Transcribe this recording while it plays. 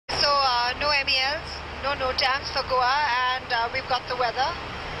MELs, no NOTAMs for Goa, and we've got the weather.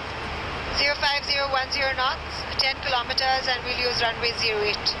 05010 knots, 10 kilometers, and we'll use runway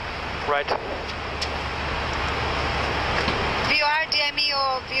 08. Right. VOR DME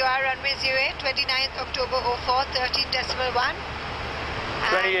or VOR runway 08, 29th October 04, 13.1.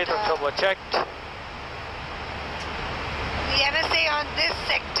 28th October, checked. The MSA on this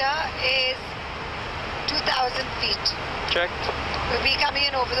sector is 2,000 feet. Checked. We'll be coming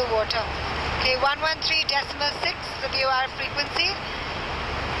in over the water. Okay, 113.6, the VOR frequency.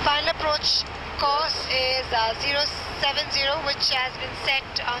 Final approach course is 070, which has been set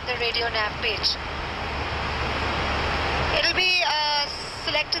on the radio nav page. It'll be a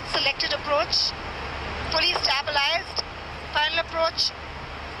selected approach, fully stabilized. Final approach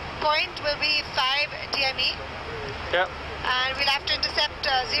point will be 5 DME. Yeah. And we'll have to intercept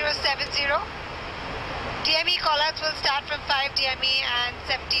 070. DME callouts will start from 5 DME and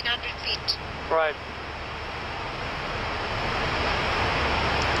 1700 feet. Right.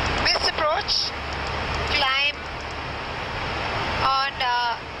 Missed approach, climb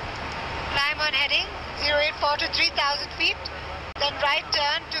on heading 084 to 3000 feet, then right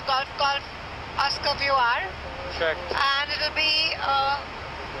turn to Golf Oscar VOR. Checked. And it'll be a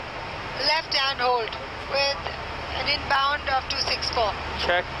left hand hold with an inbound of 264.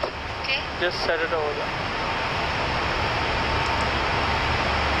 Checked. Okay. Just set it over there.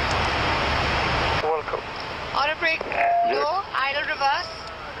 Welcome. Auto brake low, idle reverse.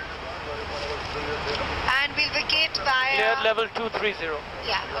 And we'll vacate via... Cleared level 230.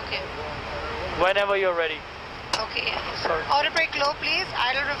 Yeah, okay. Whenever you're ready. Okay. Sorry. Auto brake low, please.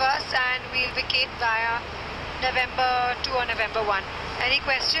 Idle reverse, and we'll vacate via November 2 or November 1. Any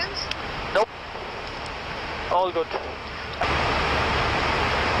questions? Nope. All good.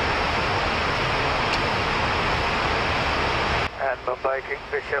 And Mumbai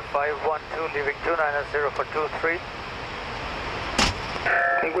Kingfisher 512 leaving 290 for 23.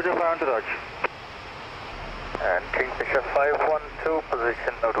 Kingfisher 512 Dodge. And Kingfisher 512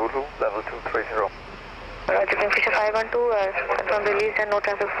 position Honolulu level 230. Roger, Kingfisher 512, confirm release and no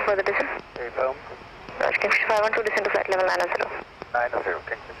transfer for further descent. Confirmed. Roger, Kingfisher 512, descend to flight level 90. 90,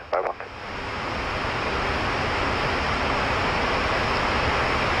 Kingfisher 512.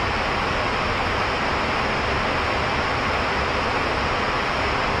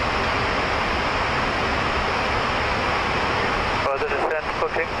 Further descent for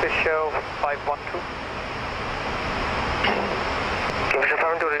Kingfisher 512. Kingfisher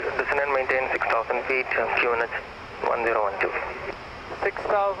 512, descend and maintain 6,000 feet, QNH 1012.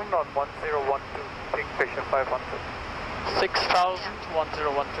 6,000 on 1012, Kingfisher 512. 6,000,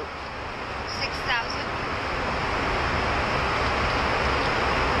 1012. 6,000.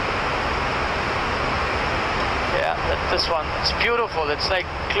 Yeah, this one, it's beautiful. It's like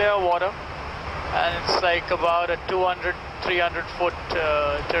clear water, and it's like about a 200, 300 foot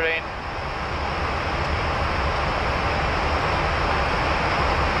terrain.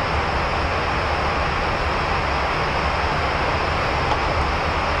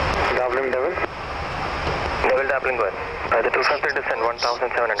 Level doubling going. The 250 descent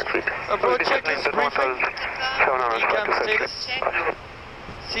 1,700 feet. Approach checklist briefing. Decam status. Check.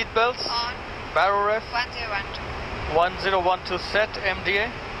 Seat belts. On. Barrow ref. 1012. 1012 set. MDA.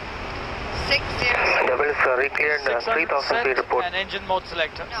 606. Double is re-cleared 3,000 set feet report. and engine mode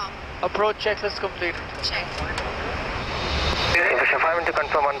selector. No. Approach checklist completed. Check. Kingfisher 5 to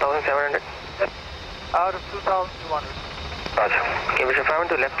confirm 1,700. Out of 2,200. Roger. Kingfisher 5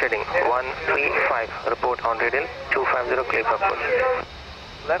 to left heading 135. Report on radial 250 clear for approach.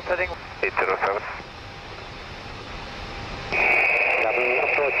 Left heading 807.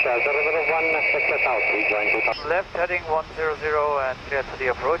 Approach 001 sector south, rejoin 2000. Left heading 100 and clear to the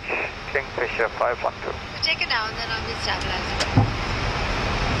approach. Kingfisher 512. We'll take it down, then I'll be stabilizing.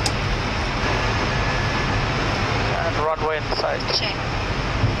 And runway inside. Check.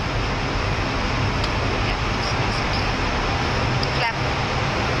 Flap.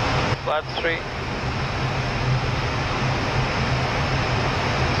 Flap 3.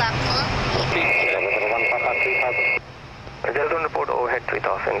 Flap 4. Speed check. 01 Papa 3000. Result report overhead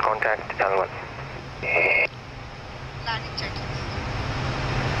 3000. Contact channel 1. Landing check.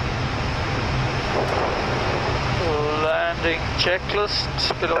 Landing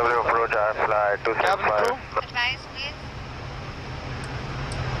checklist. Below. W approach fly Cabin 275. crew. Advise, please.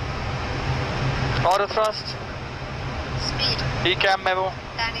 Auto thrust. Speed. Decam memo.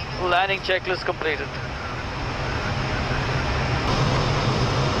 Landing. Landing checklist completed.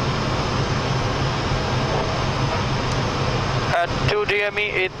 At 2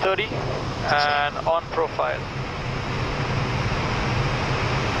 DME 830 and on profile.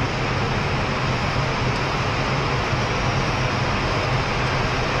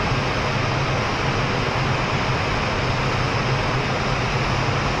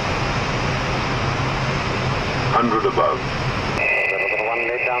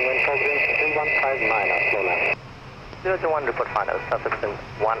 minor, slow land. 001 report final, suspend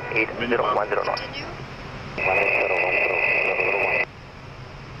 18010 knots. Continue. 18010, 001.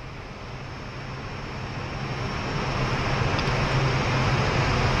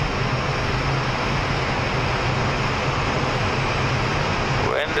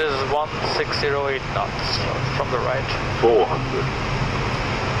 Wind is 1608 knots from the right. 400.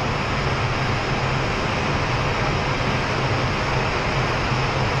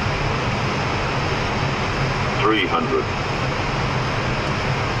 300.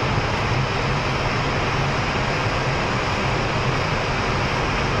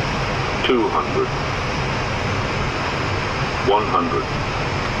 200. 100.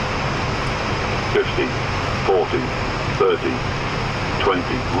 50. 40. 30. 20.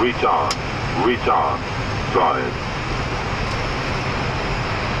 Retard. Retard. Drive.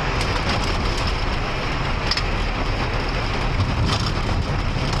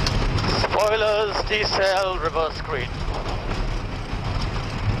 Spoilers, decel, reverse screen.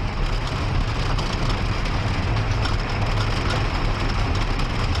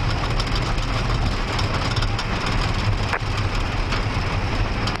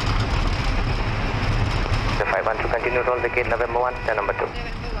 The 512 continue roll the gate November 1, stand number 2.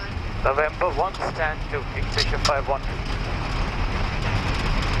 November 1. November 1, stand 2, Kingfisher 512.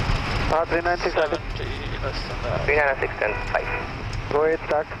 396, 70, less than that. 396 and 5. go ahead,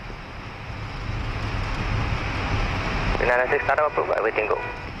 start. 396 start of approval, everything go.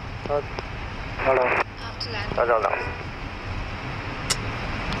 Hello. After land. That's all down.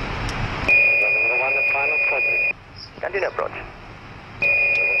 001, the final approach. Continue approach.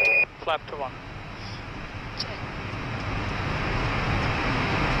 Flap to 1. Check.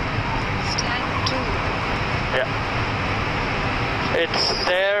 Stand 2. Yeah. It's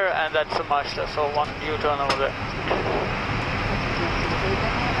there and that's a Mashta, so one U-turn over there.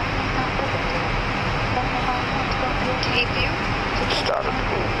 Cape view. Started.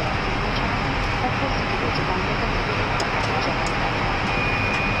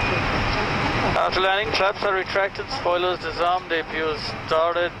 After landing, flaps are retracted, spoilers disarmed, APU is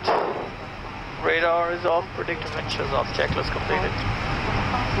started, radar is off, predictive winch is off, checklist completed.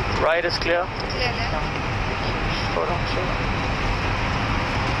 Right is clear. Clear left. Hold on, sir.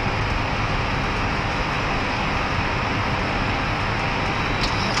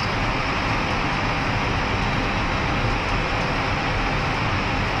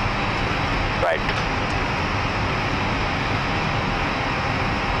 Right.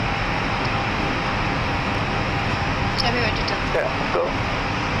 Tell me when to turn. Yeah, go.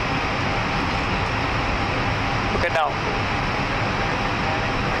 Okay, now.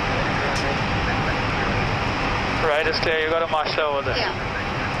 Right is clear, you got a Mashta over there. Yeah.